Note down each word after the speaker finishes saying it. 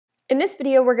In this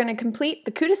video, we're going to complete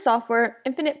the KutaSoftware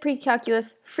Infinite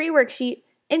Pre-Calculus free worksheet,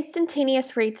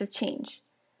 Instantaneous Rates of Change.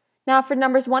 Now for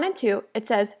numbers 1 and 2, it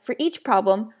says, for each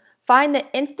problem, find the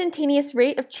instantaneous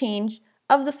rate of change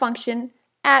of the function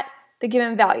at the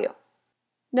given value.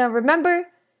 Now remember,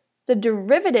 the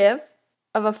derivative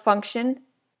of a function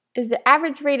is the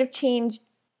average rate of change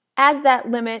as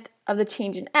that limit of the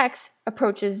change in x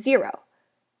approaches 0.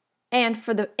 And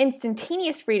for the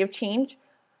instantaneous rate of change,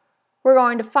 we're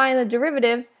going to find the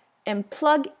derivative and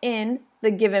plug in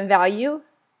the given value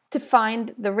to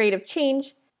find the rate of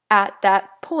change at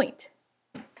that point.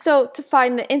 So to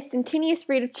find the instantaneous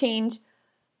rate of change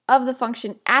of the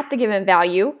function at the given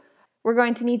value, we're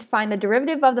going to need to find the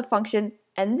derivative of the function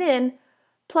and then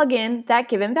plug in that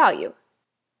given value.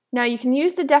 Now you can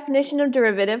use the definition of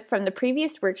derivative from the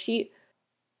previous worksheet,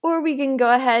 or we can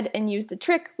go ahead and use the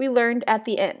trick we learned at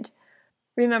the end.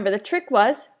 Remember, the trick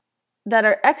was that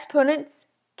our exponents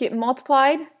get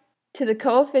multiplied to the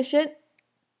coefficient,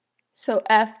 so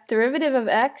f derivative of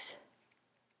x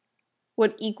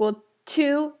would equal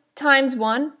 2 times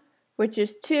 1, which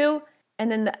is 2,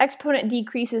 and then the exponent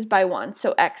decreases by 1,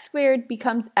 so x squared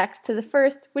becomes x to the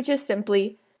first, which is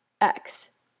simply x.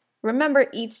 Remember,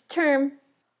 each term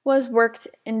was worked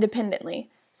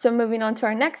independently. So moving on to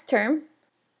our next term,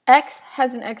 x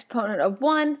has an exponent of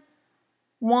 1,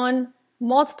 1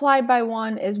 multiplied by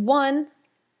 1 is 1,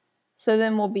 so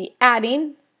then we'll be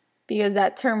adding, because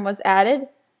that term was added,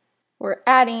 we're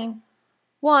adding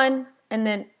 1, and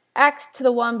then x to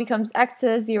the 1 becomes x to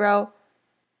the 0,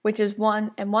 which is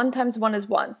 1, and 1 times 1 is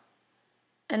 1.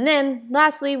 And then,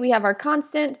 lastly, we have our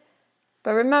constant,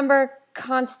 but remember,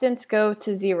 constants go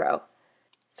to 0.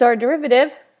 So our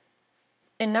derivative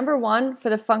in number 1 for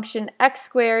the function x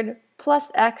squared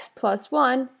plus x plus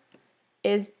 1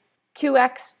 is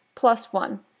 2x plus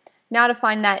 1. Now to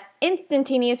find that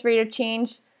instantaneous rate of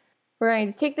change, we're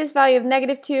going to take this value of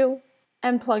negative 2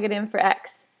 and plug it in for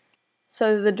x.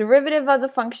 So the derivative of the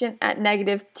function at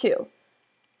negative 2.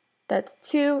 That's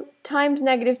 2 times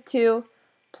negative 2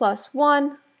 plus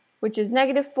 1, which is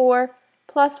negative 4,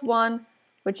 plus 1,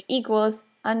 which equals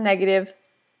a negative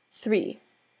 3.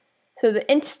 So the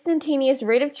instantaneous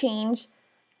rate of change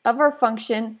of our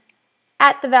function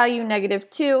at the value negative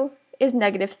 2 is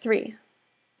negative 3.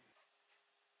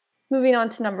 Moving on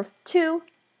to number 2,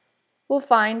 we'll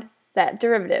find that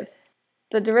derivative.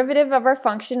 The derivative of our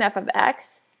function f of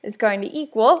x is going to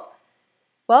equal,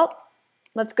 well,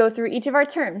 let's go through each of our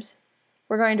terms.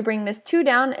 We're going to bring this 2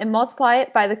 down and multiply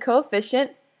it by the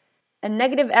coefficient, and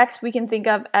negative x we can think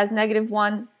of as negative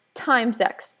 1 times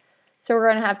x. So we're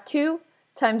going to have 2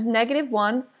 times negative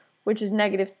 1, which is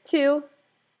negative 2,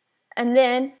 and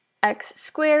then x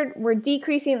squared, we're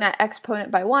decreasing that exponent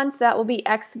by 1, so that will be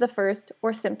x to the first,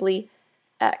 or simply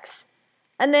x.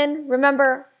 And then,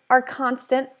 remember, our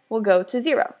constant will go to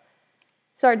 0.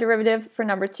 So our derivative for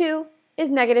number 2 is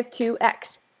negative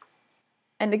 2x.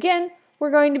 And again,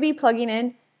 we're going to be plugging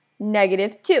in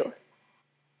negative 2.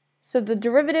 So the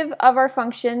derivative of our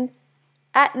function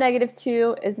at negative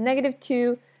 2 is negative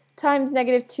 2 times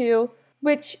negative 2,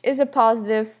 which is a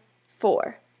positive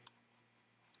 4.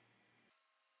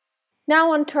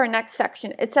 Now on to our next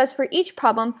section. It says for each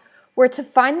problem, we're to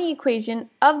find the equation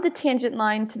of the tangent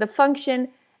line to the function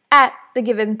at the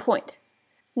given point.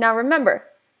 Now remember,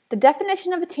 the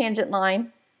definition of a tangent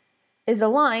line is a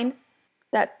line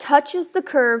that touches the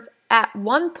curve at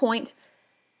one point,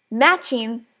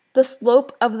 matching the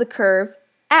slope of the curve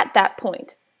at that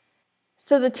point.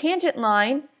 So the tangent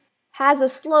line has a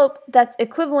slope that's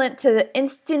equivalent to the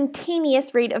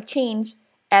instantaneous rate of change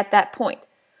at that point.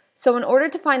 So in order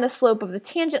to find the slope of the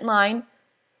tangent line,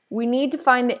 we need to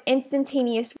find the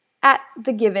instantaneous at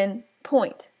the given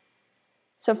point.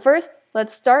 So first,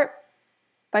 let's start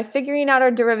by figuring out our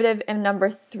derivative in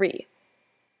number 3.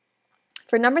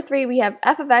 For number 3, we have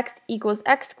f of x equals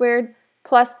x squared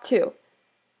plus 2.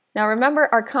 Now remember,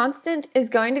 our constant is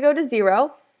going to go to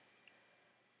 0,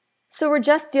 so we're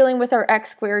just dealing with our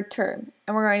x squared term.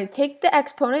 And we're going to take the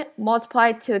exponent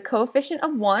multiplied to the coefficient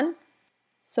of 1,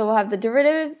 so we'll have the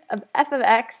derivative of f of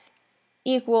x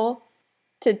equal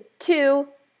to 2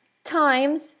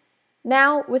 times,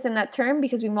 now within that term,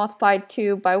 because we multiplied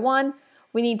 2 by 1,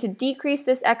 we need to decrease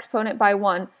this exponent by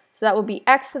 1, so that will be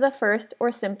x to the first, or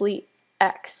simply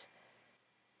x.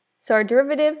 So our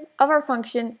derivative of our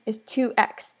function is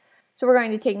 2x. So we're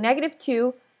going to take negative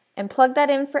 2 and plug that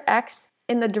in for x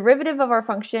in the derivative of our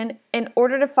function in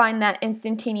order to find that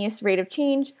instantaneous rate of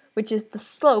change, which is the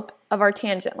slope of our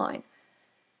tangent line.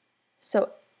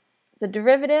 So the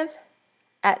derivative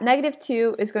at negative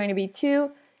 2 is going to be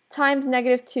 2 times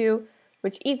negative 2,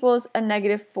 which equals a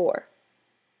negative 4.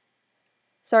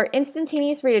 So our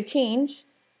instantaneous rate of change,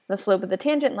 the slope of the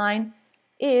tangent line,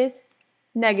 is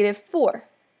 -4.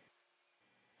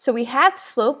 So we have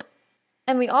slope,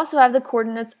 and we also have the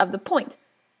coordinates of the point.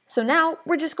 So now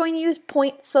we're just going to use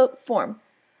point slope form.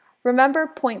 Remember,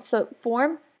 point slope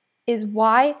form is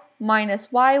y minus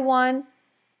y1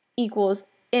 equals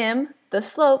m, the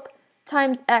slope,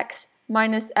 times x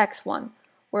minus x1,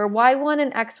 where y1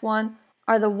 and x1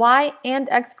 are the y and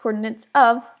x coordinates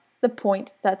of the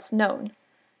point that's known.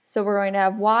 So we're going to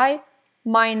have y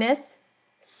minus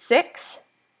 6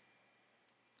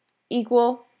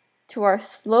 equal to our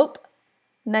slope,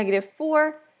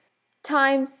 -4,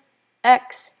 times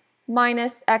x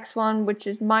minus x1, which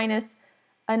is minus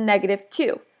a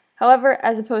 -2. However,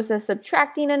 as opposed to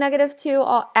subtracting a -2,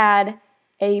 I'll add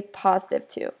a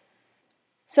 +2.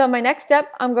 So in my next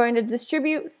step, I'm going to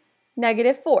distribute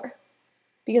 -4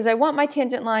 because I want my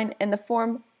tangent line in the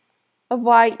form of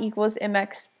y equals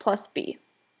mx plus b.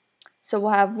 So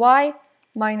we'll have y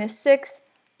minus 6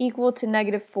 equal to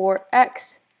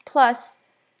 -4x plus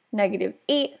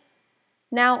 -8.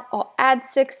 Now I'll add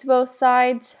 6 to both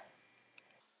sides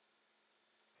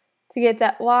to get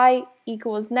that y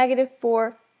equals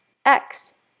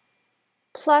 -4x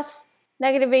plus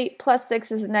 -8 plus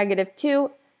 6 is a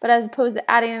 -2, but as opposed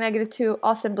to adding a -2,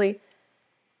 I'll simply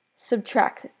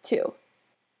subtract 2.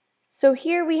 So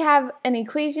here we have an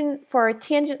equation for our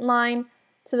tangent line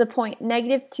to the point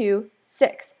 -2,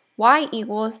 6. Y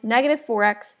equals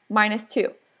 -4x minus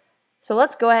 2. So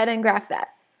let's go ahead and graph that.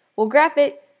 We'll graph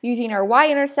it using our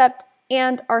y-intercept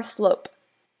and our slope.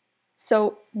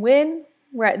 So when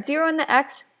we're at 0 in the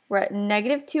x, we're at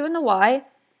 -2 in the y.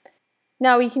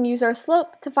 Now we can use our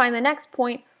slope to find the next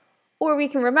point, or we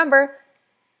can remember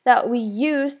that we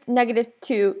used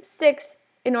 -2, 6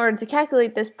 in order to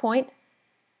calculate this point.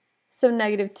 So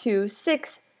 -2,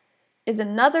 6 is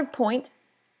another point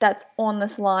that's on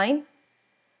this line.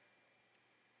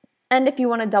 And if you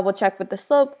want to double check with the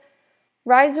slope,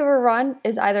 rise over run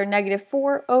is either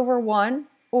 -4 over 1,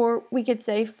 or we could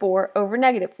say 4 over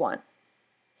 -1.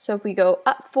 So if we go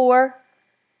up 4,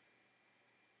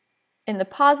 in the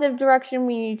positive direction,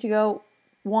 we need to go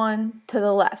 1 to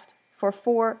the left for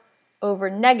 4 over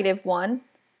 -1,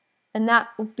 and that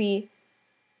will be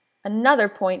another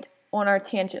point on our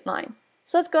tangent line.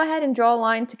 So let's go ahead and draw a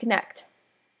line to connect.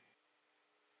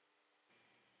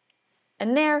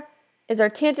 And there is our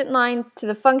tangent line to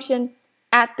the function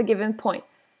at the given point.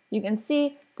 You can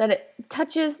see that it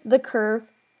touches the curve.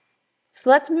 So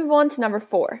let's move on to number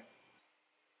 4.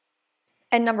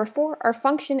 And number 4, our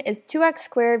function is 2x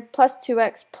squared plus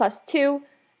 2x plus 2,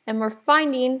 and we're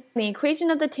finding the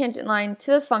equation of the tangent line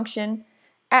to the function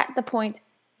at the point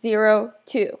 0,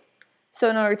 2. So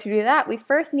in order to do that, we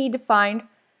first need to find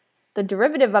the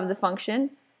derivative of the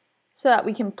function so that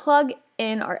we can plug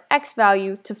in our x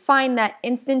value to find that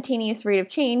instantaneous rate of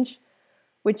change,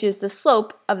 which is the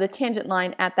slope of the tangent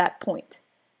line at that point.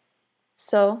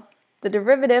 So the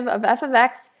derivative of f of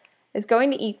x is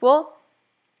going to equal,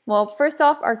 well, first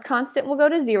off, our constant will go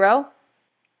to 0.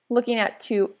 Looking at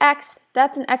 2x,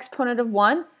 that's an exponent of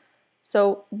 1.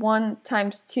 So 1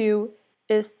 times 2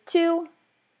 is 2.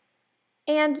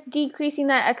 And decreasing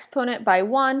that exponent by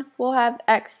 1, we'll have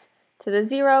x to the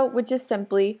 0, which is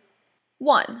simply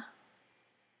 1.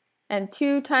 And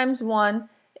 2 times 1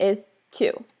 is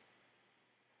 2.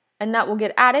 And that will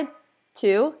get added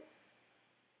to,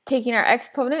 taking our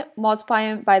exponent,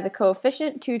 multiplying it by the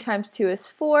coefficient, 2 times 2 is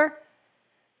 4.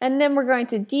 And then we're going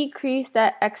to decrease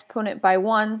that exponent by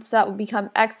 1, so that will become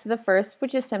x to the first,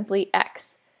 which is simply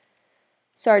x.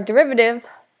 So our derivative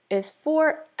is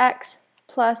 4x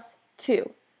plus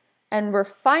 2. And we're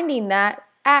finding that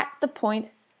at the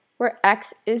point where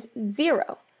x is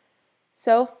 0.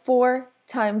 So 4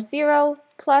 times 0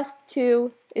 plus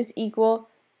 2 is equal,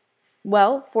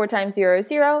 well, 4 times 0 is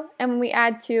 0, and when we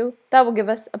add 2, that will give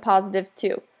us a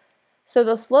 +2. So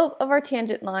the slope of our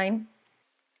tangent line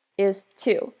is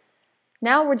 2.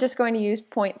 Now we're just going to use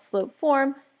point slope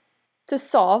form to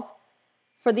solve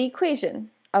for the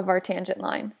equation of our tangent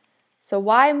line. So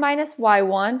y minus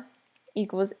y1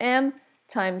 equals m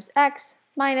times x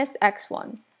minus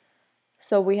x1.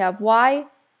 So we have y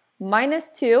minus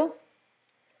 2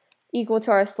 equal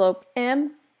to our slope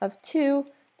m of 2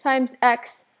 times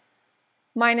x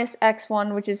minus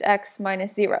x1, which is x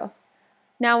minus 0.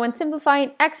 Now when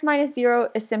simplifying, x minus 0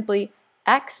 is simply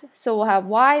x, so we'll have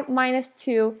y minus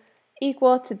 2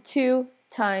 equal to 2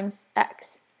 times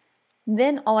x.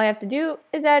 Then all I have to do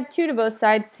is add 2 to both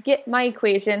sides to get my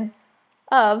equation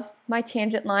of my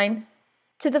tangent line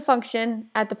to the function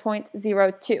at the point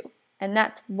 0, 2. And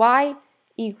that's y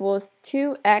equals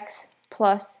 2x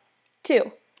plus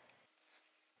 2.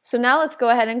 So now let's go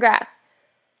ahead and graph.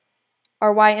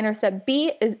 Our y-intercept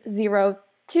B is 0,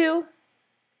 2,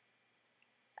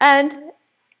 and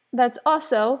that's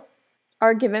also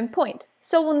our given point.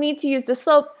 So we'll need to use the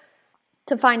slope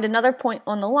to find another point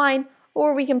on the line,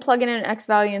 or we can plug in an x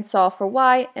value and solve for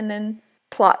y and then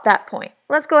plot that point.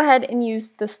 Let's go ahead and use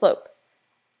the slope.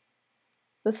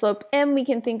 The slope m we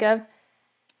can think of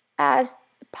as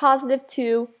positive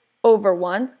 2 over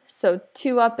 1, so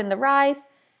 2 up in the rise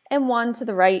and 1 to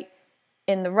the right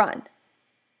in the run.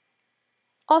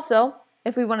 Also,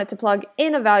 if we wanted to plug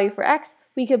in a value for x,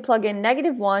 we could plug in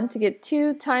 -1 to get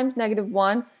 2 times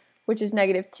 -1, which is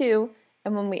 -2,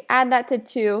 and when we add that to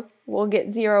 2, we'll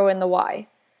get 0 in the y.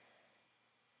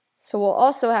 So we'll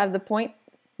also have the point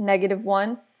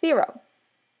 -1, 0.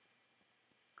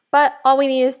 But all we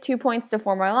need is 2 points to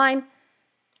form our line,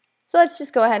 so let's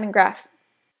just go ahead and graph.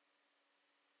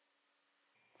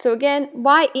 So again,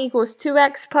 y equals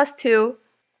 2x plus 2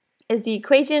 is the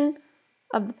equation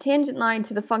of the tangent line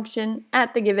to the function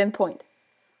at the given point.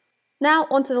 Now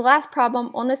onto the last problem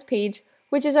on this page,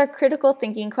 which is our critical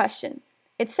thinking question.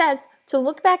 It says to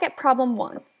look back at problem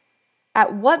 1.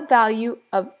 At what value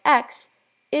of x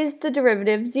is the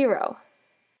derivative 0?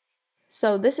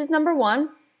 So this is number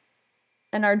 1,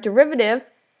 and our derivative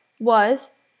was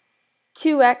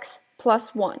 2x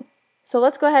plus 1. So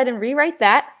let's go ahead and rewrite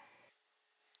that.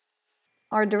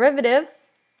 Our derivative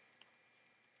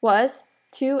was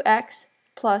 2x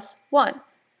plus 1.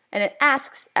 And it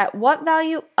asks at what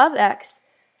value of x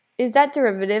is that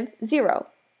derivative 0.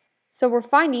 So we're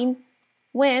finding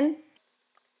when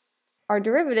our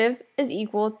derivative is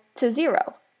equal to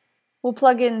 0. We'll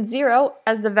plug in 0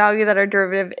 as the value that our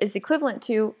derivative is equivalent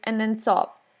to and then solve.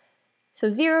 So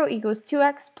 0 equals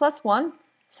 2x plus 1,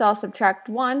 so I'll subtract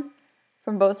 1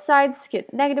 from both sides to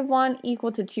get -1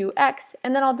 equal to 2x,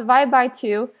 and then I'll divide by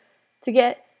 2 to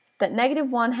get that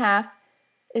 -1/2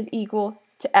 is equal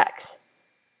to x.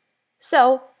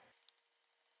 So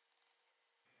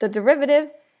the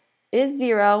derivative is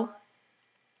 0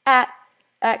 at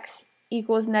x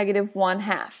equals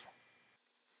 -1/2.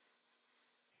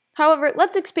 However,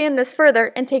 let's expand this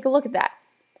further and take a look at that.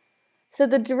 So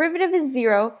the derivative is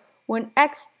 0 when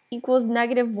x equals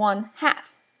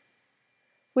 -1/2,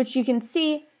 which you can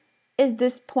see is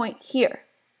this point here.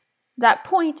 That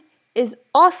point is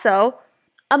also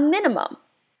a minimum.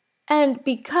 And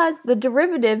because the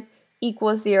derivative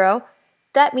equals 0,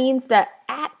 that means that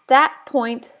at that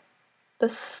point, the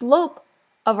slope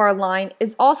of our line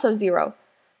is also 0.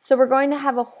 So we're going to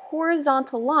have a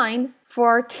horizontal line for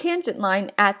our tangent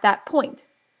line at that point.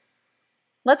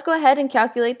 Let's go ahead and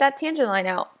calculate that tangent line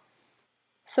out.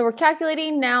 So we're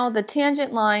calculating now the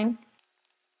tangent line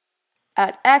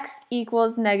at x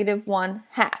equals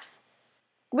 -1/2,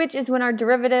 which is when our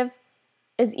derivative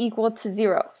is equal to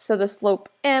 0. So the slope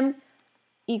m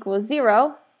equals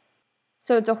 0,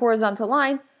 so it's a horizontal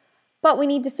line, but we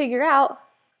need to figure out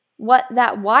what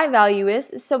that y value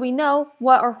is so we know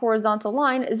what our horizontal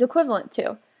line is equivalent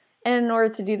to. And in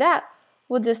order to do that,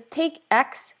 we'll just take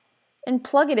x and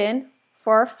plug it in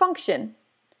for our function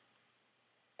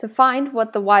to find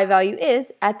what the y value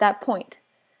is at that point.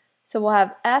 So we'll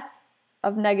have f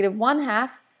of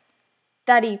 -1/2,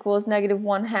 that equals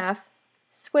 -1/2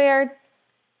 squared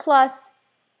plus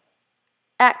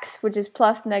x, which is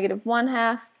plus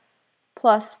 -1/2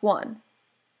 plus 1.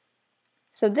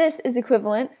 So this is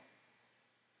equivalent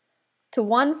to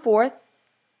 1/4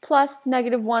 plus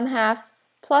 -1/2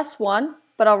 plus 1,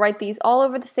 but I'll write these all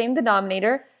over the same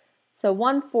denominator. So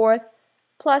 1/4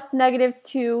 plus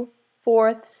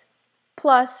 -2/4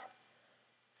 plus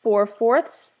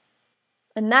 4/4,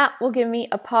 and that will give me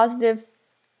a positive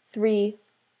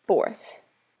 3/4.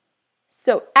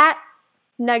 So at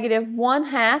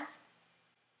 -1/2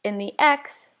 in the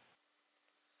x,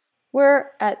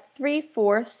 we're at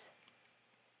 3/4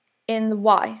 in the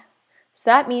y. So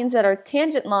that means that our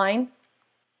tangent line,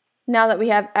 now that we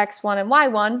have x1 and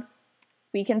y1,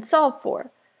 we can solve for.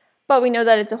 But we know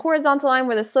that it's a horizontal line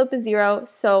where the slope is 0,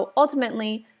 so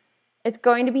ultimately it's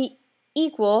going to be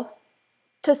equal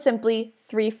to simply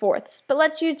 3/4. But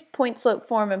let's use point slope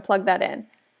form and plug that in.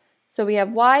 So we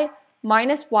have y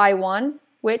minus y1,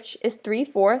 which is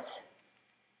 3/4,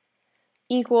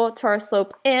 equal to our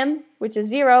slope m, which is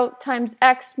 0, times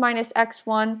x minus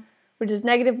x1, which is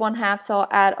 -1/2, so I'll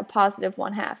add a positive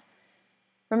 1/2.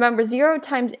 Remember, 0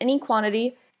 times any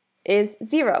quantity is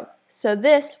 0, so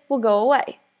this will go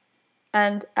away.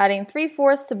 And adding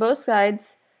 3/4 to both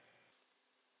sides,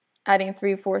 adding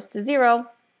 3/4 to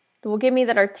 0, will give me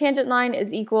that our tangent line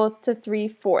is equal to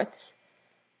 3/4.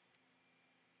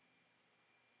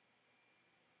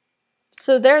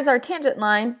 So there's our tangent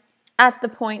line at the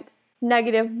point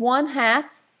negative 1/2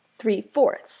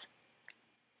 3/4.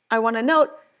 I want to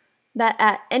note that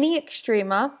at any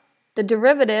extrema, the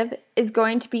derivative is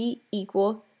going to be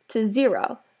equal to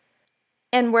 0.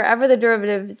 And wherever the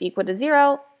derivative is equal to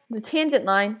 0, the tangent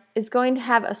line is going to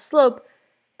have a slope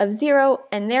of 0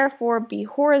 and therefore be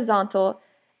horizontal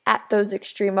at those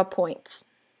extrema points.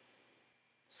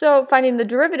 So finding the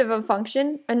derivative of a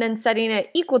function and then setting it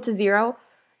equal to 0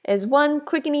 is one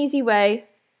quick and easy way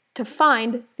to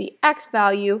find the x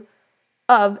value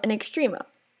of an extrema.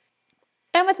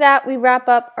 And with that, we wrap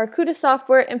up our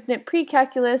KutaSoftware Infinite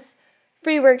Pre-Calculus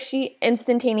free worksheet,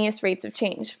 Instantaneous Rates of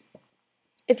Change.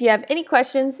 If you have any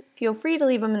questions, feel free to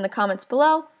leave them in the comments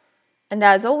below. And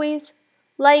as always,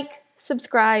 like,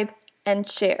 subscribe, and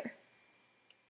share.